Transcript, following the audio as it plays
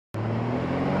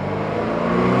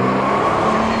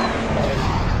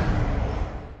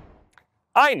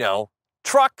I know,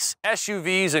 trucks,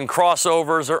 SUVs, and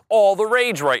crossovers are all the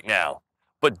rage right now.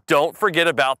 But don't forget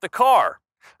about the car,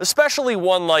 especially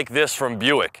one like this from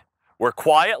Buick, where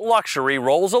quiet luxury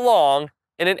rolls along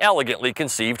in an elegantly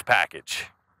conceived package.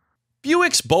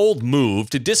 Buick's bold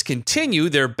move to discontinue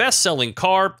their best-selling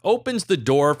car opens the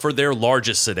door for their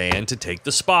largest sedan to take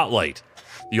the spotlight.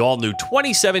 The all-new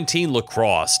 2017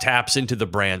 LaCrosse taps into the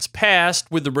brand's past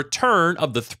with the return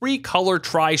of the three-color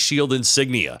tri-shield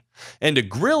insignia and a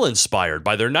grille inspired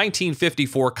by their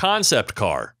 1954 concept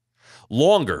car.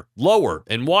 Longer, lower,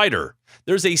 and wider,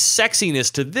 there's a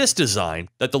sexiness to this design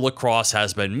that the LaCrosse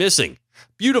has been missing,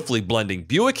 beautifully blending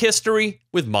Buick history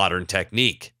with modern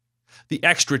technique. The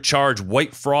extra-charged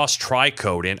white frost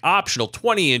tri-coat and optional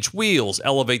 20-inch wheels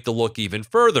elevate the look even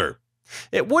further.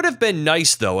 It would have been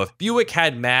nice, though, if Buick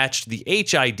had matched the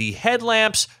HID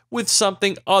headlamps with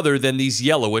something other than these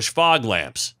yellowish fog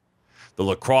lamps. The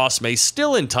LaCrosse may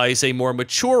still entice a more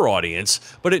mature audience,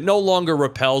 but it no longer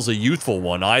repels a youthful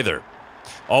one either.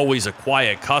 Always a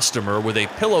quiet customer with a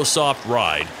pillow-soft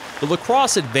ride, the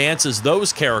LaCrosse advances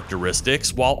those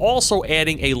characteristics while also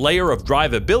adding a layer of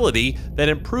drivability that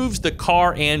improves the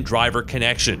car and driver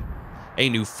connection. A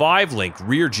new 5-link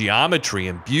rear geometry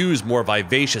imbues more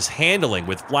vivacious handling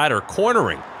with flatter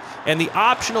cornering, and the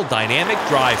optional dynamic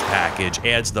drive package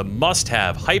adds the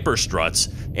must-have hyper struts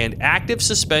and active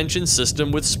suspension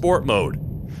system with sport mode.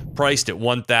 Priced at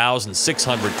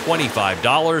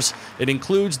 $1,625, it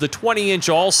includes the 20-inch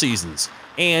all-seasons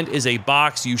and is a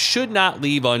box you should not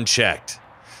leave unchecked.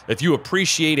 If you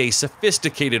appreciate a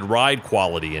sophisticated ride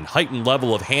quality and heightened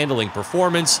level of handling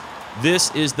performance,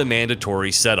 this is the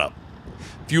mandatory setup.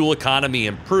 Fuel economy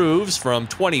improves from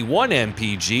 21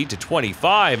 mpg to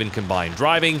 25 in combined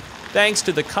driving thanks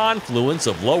to the confluence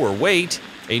of lower weight,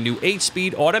 a new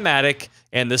 8-speed automatic,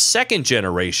 and the second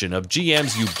generation of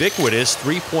GM's ubiquitous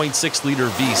 3.6-liter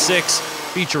V6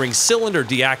 featuring cylinder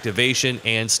deactivation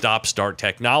and stop-start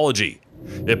technology.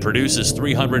 It produces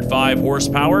 305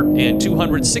 horsepower and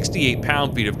 268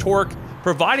 pound-feet of torque,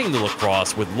 providing the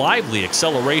LaCrosse with lively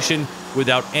acceleration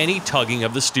without any tugging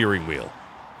of the steering wheel.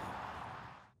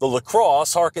 The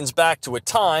LaCrosse harkens back to a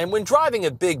time when driving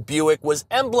a big Buick was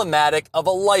emblematic of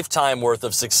a lifetime worth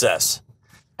of success.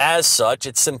 As such,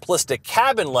 its simplistic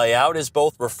cabin layout is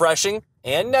both refreshing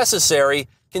and necessary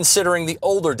considering the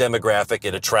older demographic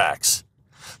it attracts.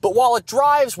 But while it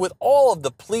drives with all of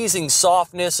the pleasing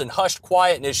softness and hushed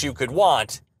quietness you could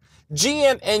want,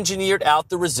 GM engineered out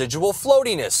the residual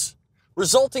floatiness,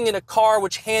 resulting in a car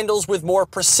which handles with more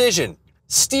precision,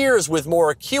 steers with more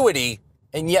acuity,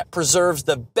 and yet preserves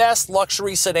the best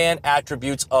luxury sedan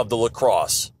attributes of the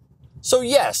LaCrosse. So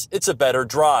yes, it's a better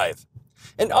drive.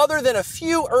 And other than a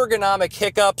few ergonomic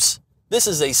hiccups, this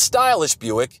is a stylish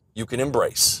Buick you can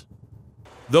embrace.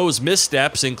 Those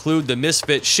missteps include the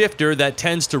misfit shifter that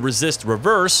tends to resist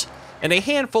reverse, and a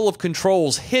handful of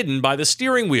controls hidden by the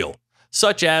steering wheel,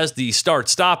 such as the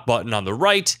start-stop button on the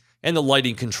right and the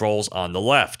lighting controls on the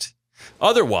left.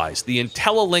 Otherwise, the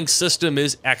IntelliLink system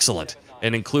is excellent,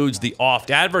 and includes the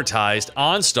oft-advertised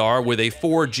OnStar with a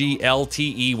 4G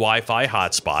LTE Wi-Fi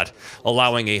hotspot,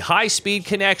 allowing a high-speed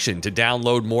connection to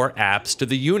download more apps to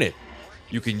the unit.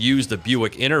 You can use the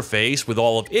Buick interface with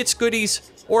all of its goodies,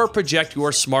 or project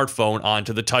your smartphone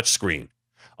onto the touchscreen.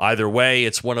 Either way,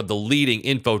 it's one of the leading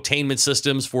infotainment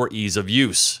systems for ease of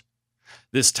use.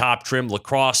 This top-trim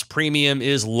LaCrosse Premium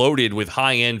is loaded with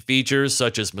high-end features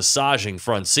such as massaging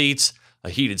front seats, a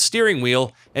heated steering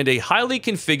wheel, and a highly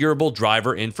configurable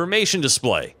driver information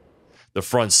display. The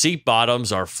front seat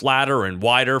bottoms are flatter and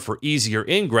wider for easier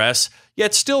ingress,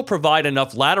 yet still provide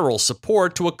enough lateral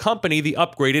support to accompany the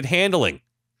upgraded handling.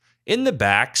 In the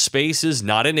back, space is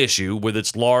not an issue with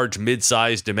its large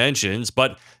mid-size dimensions,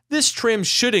 but this trim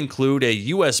should include a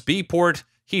USB port,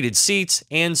 heated seats,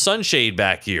 and sunshade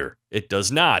back here. It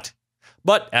does not.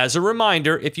 But as a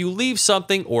reminder, if you leave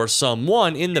something or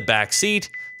someone in the back seat,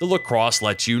 the LaCrosse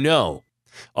lets you know.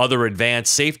 Other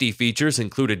advanced safety features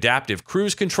include adaptive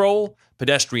cruise control,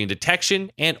 pedestrian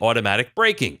detection, and automatic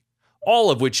braking,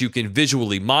 all of which you can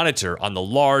visually monitor on the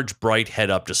large, bright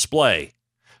head-up display.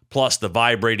 Plus, the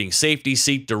vibrating safety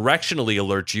seat directionally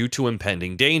alerts you to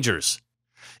impending dangers.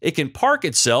 It can park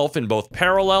itself in both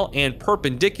parallel and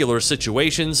perpendicular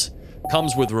situations,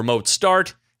 comes with remote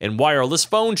start, and wireless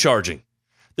phone charging.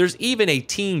 There's even a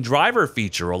teen driver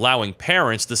feature allowing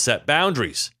parents to set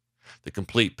boundaries. The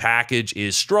complete package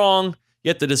is strong,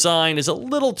 yet the design is a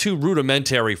little too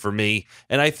rudimentary for me,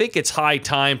 and I think it's high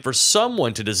time for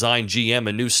someone to design GM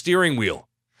a new steering wheel.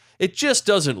 It just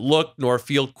doesn't look nor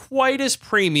feel quite as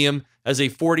premium as a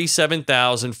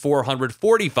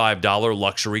 $47,445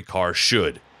 luxury car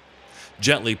should.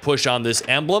 Gently push on this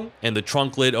emblem, and the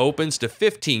trunk lid opens to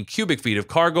 15 cubic feet of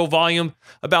cargo volume,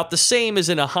 about the same as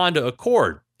in a Honda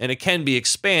Accord, and it can be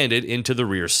expanded into the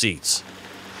rear seats.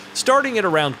 Starting at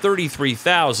around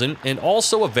 $33,000 and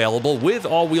also available with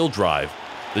all-wheel drive,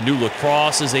 the new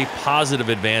LaCrosse is a positive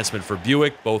advancement for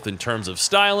Buick both in terms of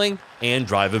styling and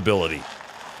drivability.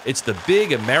 It's the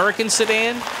big American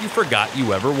sedan you forgot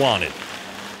you ever wanted.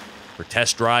 For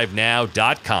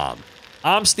TestDriveNow.com,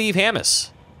 I'm Steve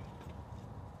Hammis.